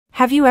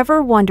Have you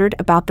ever wondered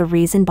about the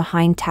reason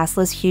behind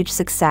Tesla's huge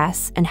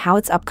success and how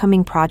its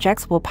upcoming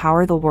projects will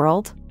power the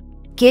world?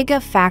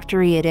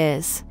 Gigafactory it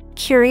is.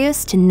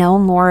 Curious to know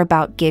more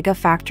about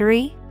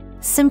Gigafactory?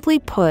 Simply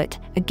put,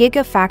 a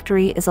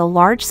gigafactory is a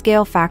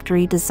large-scale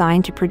factory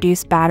designed to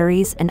produce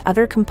batteries and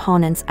other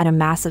components at a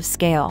massive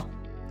scale.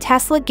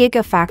 Tesla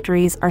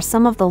gigafactories are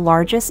some of the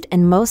largest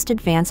and most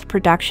advanced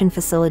production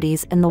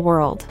facilities in the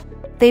world.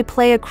 They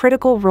play a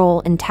critical role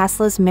in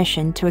Tesla's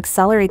mission to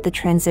accelerate the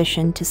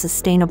transition to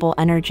sustainable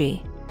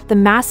energy. The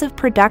massive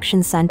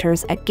production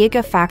centers at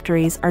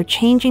gigafactories are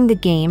changing the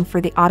game for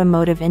the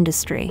automotive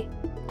industry.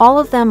 All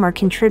of them are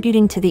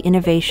contributing to the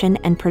innovation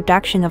and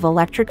production of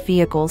electric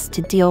vehicles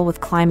to deal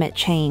with climate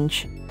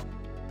change.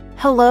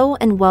 Hello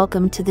and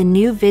welcome to the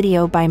new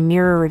video by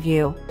Mirror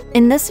Review.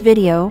 In this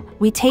video,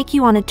 we take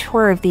you on a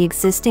tour of the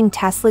existing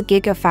Tesla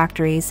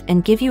gigafactories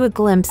and give you a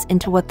glimpse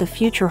into what the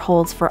future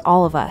holds for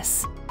all of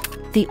us.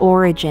 The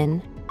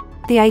origin.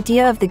 The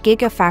idea of the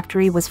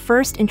Gigafactory was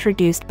first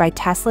introduced by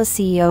Tesla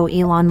CEO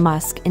Elon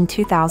Musk in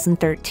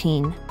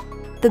 2013.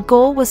 The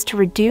goal was to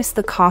reduce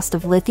the cost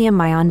of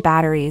lithium-ion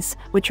batteries,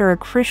 which are a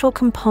crucial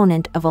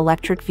component of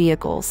electric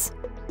vehicles.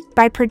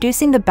 By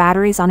producing the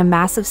batteries on a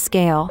massive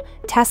scale,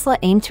 Tesla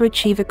aimed to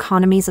achieve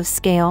economies of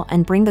scale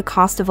and bring the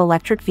cost of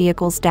electric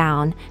vehicles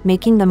down,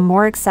 making them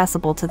more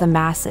accessible to the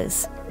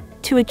masses.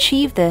 To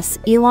achieve this,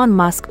 Elon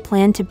Musk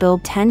planned to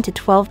build 10 to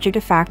 12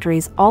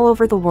 gigafactories all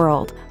over the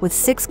world, with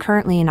 6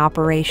 currently in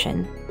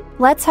operation.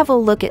 Let's have a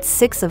look at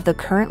 6 of the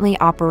currently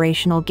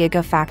operational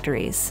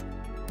gigafactories.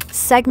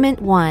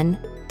 Segment 1.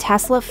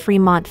 Tesla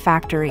Fremont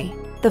Factory.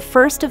 The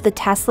first of the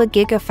Tesla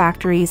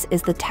gigafactories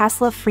is the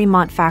Tesla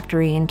Fremont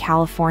Factory in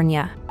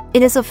California.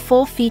 It is a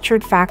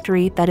full-featured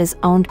factory that is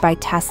owned by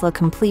Tesla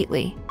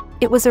completely.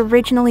 It was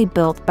originally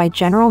built by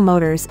General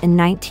Motors in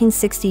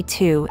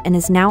 1962 and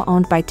is now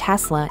owned by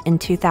Tesla in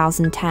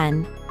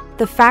 2010.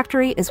 The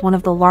factory is one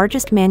of the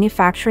largest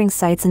manufacturing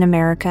sites in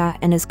America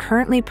and is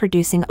currently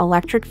producing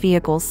electric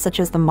vehicles such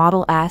as the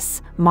Model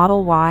S,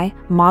 Model Y,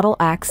 Model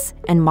X,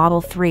 and Model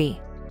 3.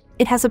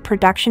 It has a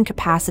production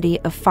capacity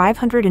of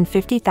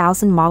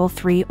 550,000 Model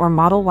 3 or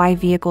Model Y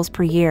vehicles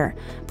per year,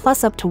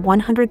 plus up to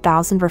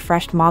 100,000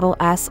 refreshed Model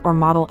S or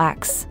Model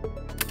X.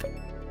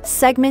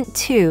 Segment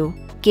 2.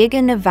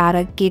 Giga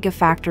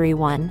Nevada-Gigafactory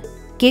 1.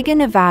 Giga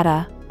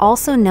Nevada,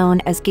 also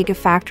known as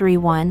Gigafactory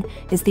 1,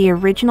 is the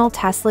original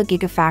Tesla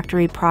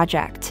Gigafactory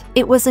project.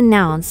 It was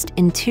announced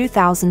in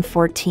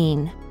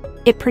 2014.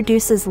 It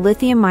produces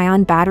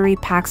lithium-ion battery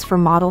packs for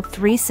Model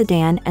 3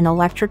 sedan and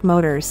electric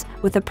motors,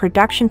 with a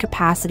production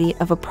capacity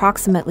of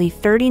approximately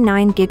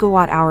 39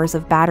 gigawatt-hours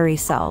of battery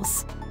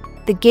cells.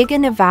 The Giga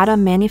Nevada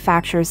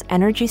manufactures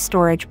energy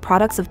storage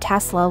products of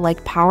Tesla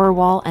like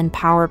Powerwall and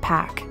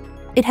PowerPack.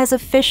 It has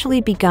officially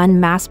begun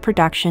mass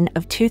production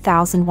of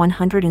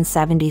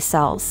 2,170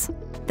 cells.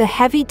 The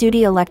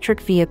heavy-duty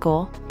electric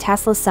vehicle,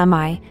 Tesla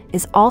Semi,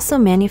 is also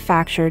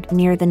manufactured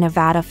near the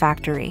Nevada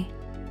factory.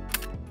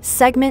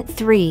 Segment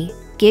 3.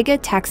 Giga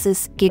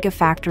Texas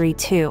Gigafactory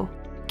 2.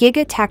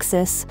 Giga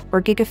Texas, or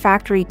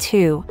Gigafactory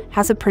 2,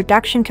 has a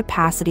production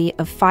capacity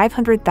of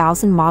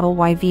 500,000 Model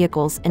Y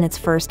vehicles in its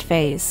first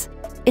phase.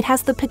 It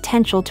has the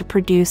potential to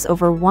produce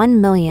over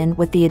 1 million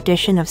with the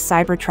addition of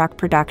Cybertruck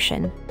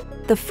production.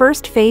 The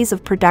first phase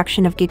of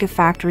production of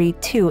Gigafactory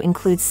 2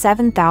 includes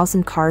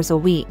 7,000 cars a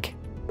week.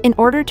 In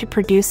order to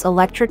produce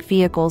electric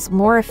vehicles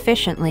more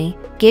efficiently,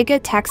 Giga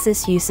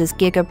Texas uses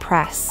Giga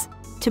Press.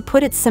 To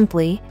put it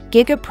simply,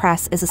 Giga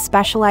Press is a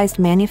specialized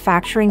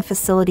manufacturing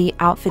facility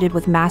outfitted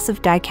with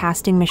massive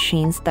die-casting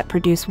machines that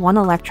produce one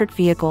electric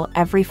vehicle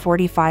every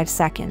 45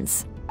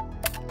 seconds.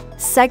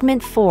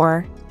 Segment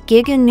 4.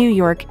 Giga New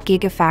York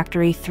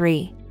Gigafactory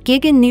 3.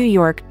 Giga New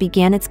York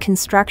began its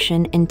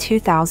construction in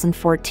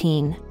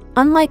 2014.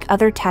 Unlike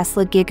other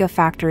Tesla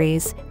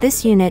gigafactories,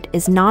 this unit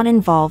is not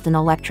involved in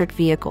electric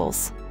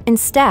vehicles.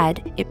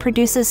 Instead, it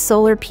produces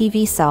solar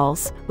PV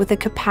cells with a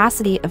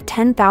capacity of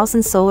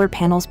 10,000 solar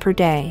panels per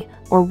day,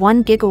 or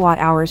 1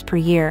 gigawatt-hours per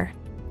year.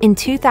 In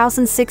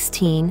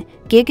 2016,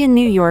 Giga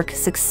New York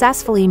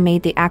successfully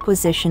made the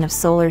acquisition of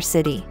Solar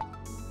City.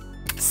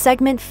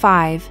 Segment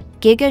 5.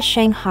 Giga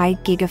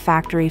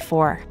Shanghai-Gigafactory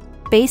 4.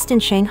 Based in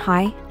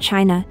Shanghai,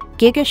 China,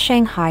 Giga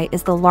Shanghai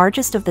is the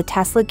largest of the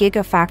Tesla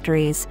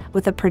gigafactories,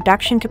 with a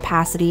production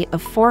capacity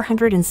of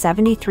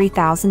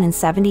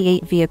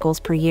 473,078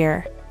 vehicles per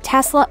year.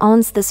 Tesla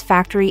owns this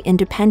factory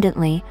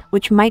independently,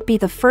 which might be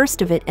the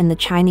first of it in the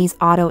Chinese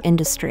auto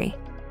industry.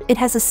 It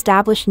has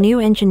established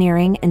new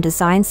engineering and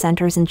design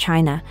centers in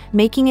China,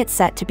 making it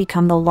set to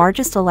become the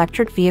largest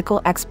electric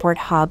vehicle export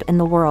hub in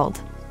the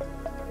world.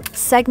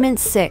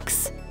 Segment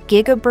 6.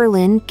 Giga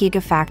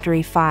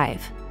Berlin-Gigafactory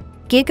 5.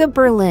 Giga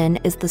Berlin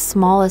is the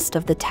smallest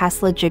of the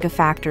Tesla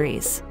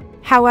gigafactories.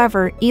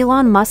 However,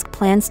 Elon Musk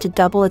plans to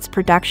double its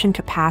production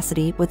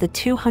capacity with a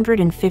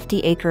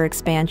 250-acre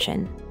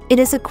expansion. It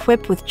is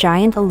equipped with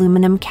giant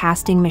aluminum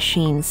casting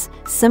machines,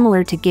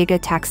 similar to Giga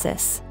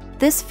Texas.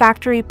 This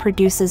factory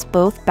produces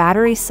both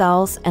battery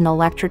cells and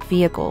electric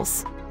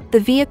vehicles. The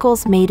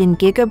vehicles made in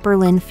Giga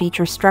Berlin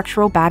feature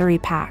structural battery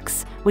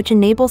packs, which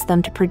enables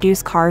them to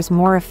produce cars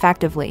more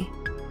effectively.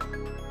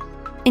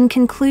 In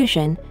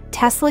conclusion,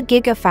 Tesla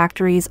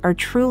Gigafactories are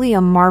truly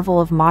a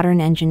marvel of modern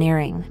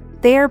engineering.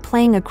 They are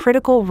playing a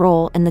critical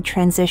role in the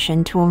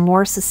transition to a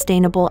more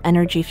sustainable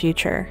energy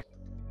future.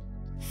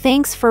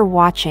 Thanks for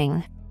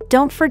watching.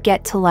 Don't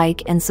forget to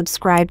like and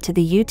subscribe to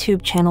the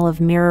YouTube channel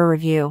of Mirror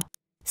Review.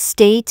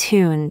 Stay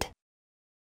tuned.